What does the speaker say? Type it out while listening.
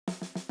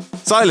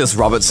Silas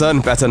Robertson,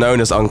 better known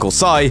as Uncle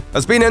Si,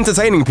 has been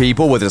entertaining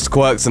people with his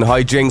quirks and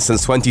hijinks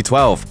since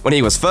 2012, when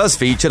he was first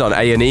featured on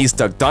A&E's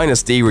Duck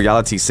Dynasty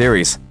reality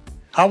series.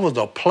 I was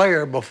a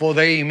player before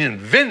they even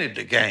invented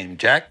the game,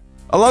 Jack.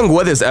 Along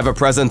with his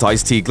ever-present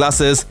iced tea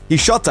glasses, he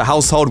shot to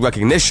household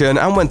recognition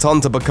and went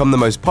on to become the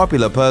most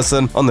popular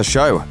person on the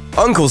show.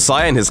 Uncle Si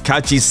and his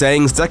catchy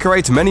sayings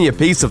decorate many a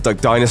piece of Duck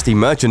Dynasty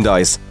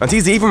merchandise, and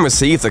he's even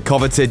received the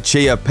coveted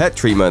Chia pet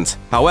treatment.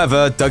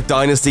 However, Duck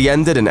Dynasty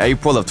ended in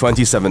April of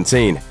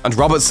 2017, and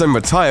Robertson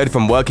retired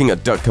from working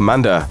at Duck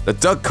Commander, the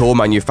duck call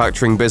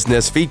manufacturing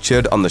business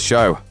featured on the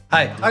show.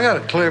 Hey, I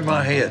gotta clear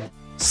my head.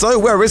 So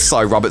where is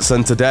Si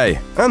Robertson today?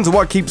 And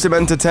what keeps him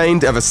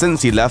entertained ever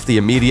since he left the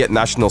immediate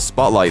national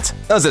spotlight?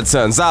 As it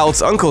turns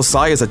out, Uncle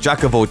Si is a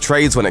jack of all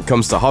trades when it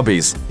comes to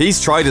hobbies. He's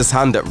tried his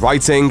hand at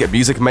writing,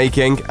 music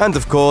making, and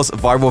of course,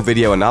 viral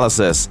video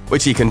analysis,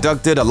 which he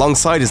conducted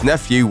alongside his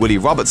nephew Willie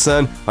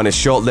Robertson on his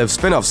short-lived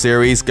spin-off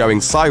series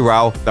Going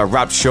Si-Row that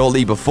wrapped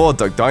shortly before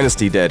Duck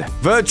Dynasty did.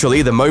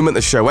 Virtually the moment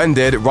the show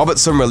ended,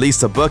 Robertson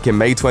released a book in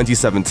May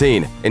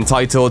 2017,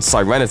 entitled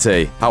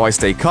Serenity: How I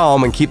Stay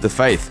Calm and Keep the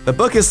Faith. The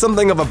book is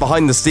something of a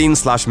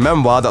behind-the-scenes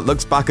memoir that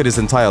looks back at his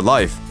entire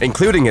life,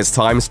 including his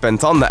time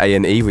spent on the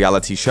A&E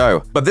reality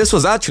show. But this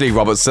was actually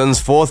Robertson's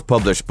fourth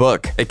published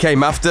book. It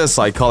came after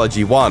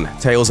Psychology 1,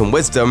 Tales and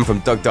Wisdom from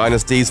Duck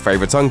Dynasty's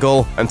Favorite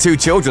Uncle, and two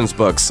children's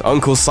books,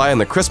 Uncle Si and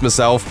the Christmas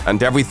Elf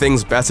and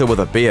Everything's Better with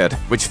a Beard,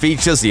 which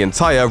features the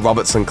entire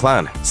Robertson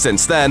clan.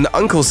 Since then,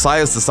 Uncle Si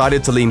has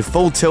decided to lean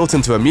full tilt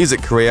into a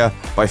music career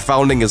by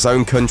founding his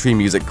own country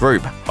music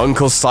group,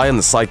 Uncle Si and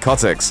the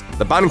Psychotics.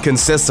 The band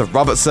consists of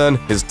Robertson,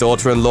 his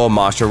daughter-in-law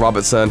Marsha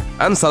Robertson,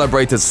 and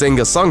celebrated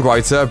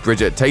singer-songwriter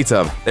Bridget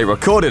Tatum. They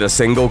recorded a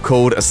single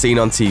called A Scene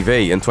on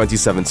TV in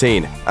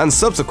 2017, and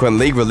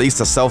subsequently released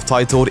a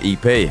self-titled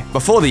EP.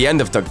 Before the end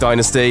of Duck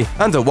Dynasty,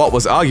 and at what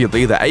was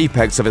arguably the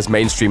apex of his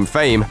mainstream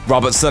fame,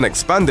 Robertson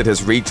expanded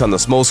his reach on the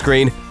small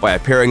screen by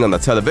appearing on the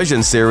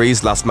television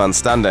series Last Man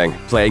Standing,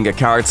 playing a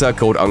character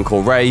called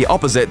Uncle Ray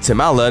opposite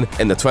Tim Allen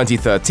in the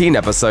 2013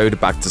 episode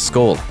Back to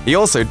School. He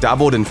also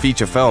dabbled in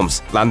feature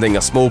films, landing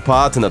a small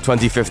part in the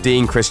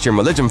 2015 Christian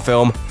religion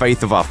film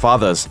Faith of Our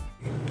Fathers.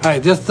 Hey,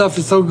 this stuff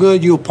is so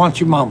good you'll punch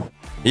your mama.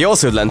 He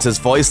also lent his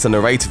voice to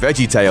narrate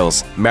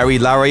VeggieTales, Mary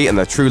Larry, and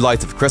The True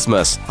Light of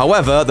Christmas.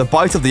 However, the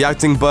bite of the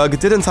acting bug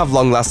didn't have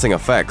long-lasting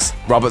effects.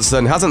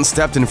 Robertson hasn't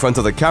stepped in front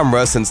of the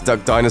camera since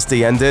Duck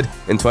Dynasty ended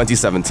in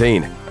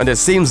 2017, and it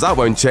seems that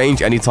won't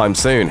change anytime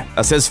soon,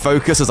 as his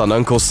focus is on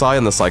Uncle Si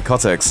and the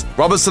Psychotics.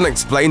 Robertson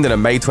explained in a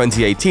May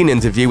 2018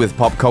 interview with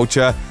Pop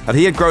Culture that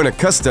he had grown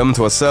accustomed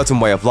to a certain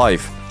way of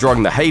life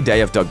during the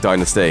heyday of Duck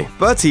Dynasty.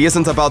 But he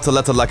isn't about to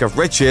let a lack of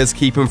riches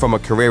keep him from a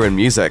career in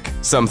music,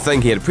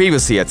 something he had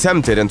previously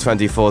attempted in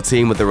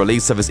 2014 with the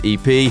release of his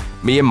EP,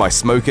 Me and My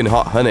Smokin'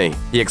 Hot Honey.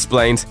 He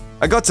explained,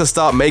 "I got to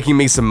start making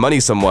me some money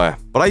somewhere,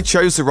 but I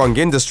chose the wrong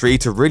industry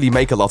to really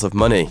make a lot of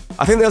money.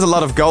 I think there's a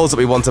lot of goals that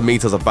we want to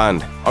meet as a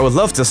band. I would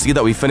love to see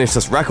that we finish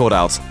this record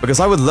out, because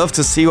I would love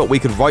to see what we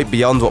could write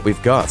beyond what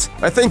we've got.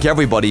 I think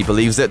everybody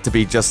believes it to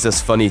be just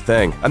this funny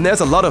thing, and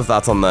there's a lot of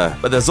that on there,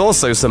 but there's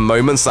also some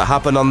moments that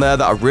happen on there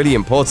that are really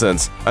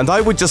important, and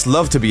I would just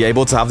love to be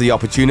able to have the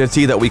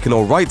opportunity that we can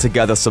all write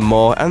together some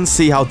more and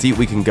see how deep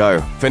we can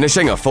go."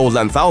 Finishing a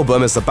full-length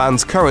album is the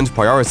band's current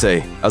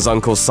priority, as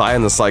Uncle Si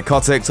and the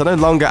Psychotics are no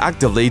longer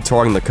actively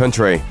touring the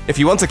country. If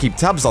you want to keep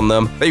tabs on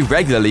them, they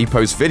regularly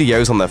post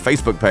videos on their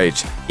Facebook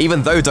page.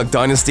 Even though Duck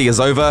Dynasty is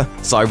over,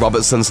 Si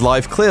Robertson's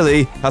life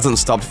clearly hasn't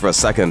stopped for a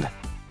second.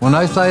 When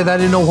they say they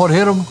didn't know what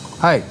hit them,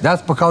 hey,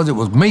 that's because it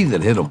was me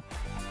that hit them.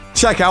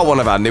 Check out one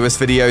of our newest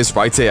videos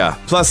right here.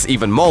 Plus,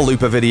 even more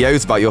Looper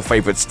videos about your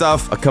favorite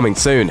stuff are coming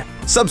soon.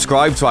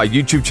 Subscribe to our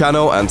YouTube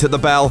channel and hit the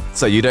bell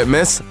so you don't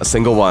miss a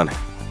single one.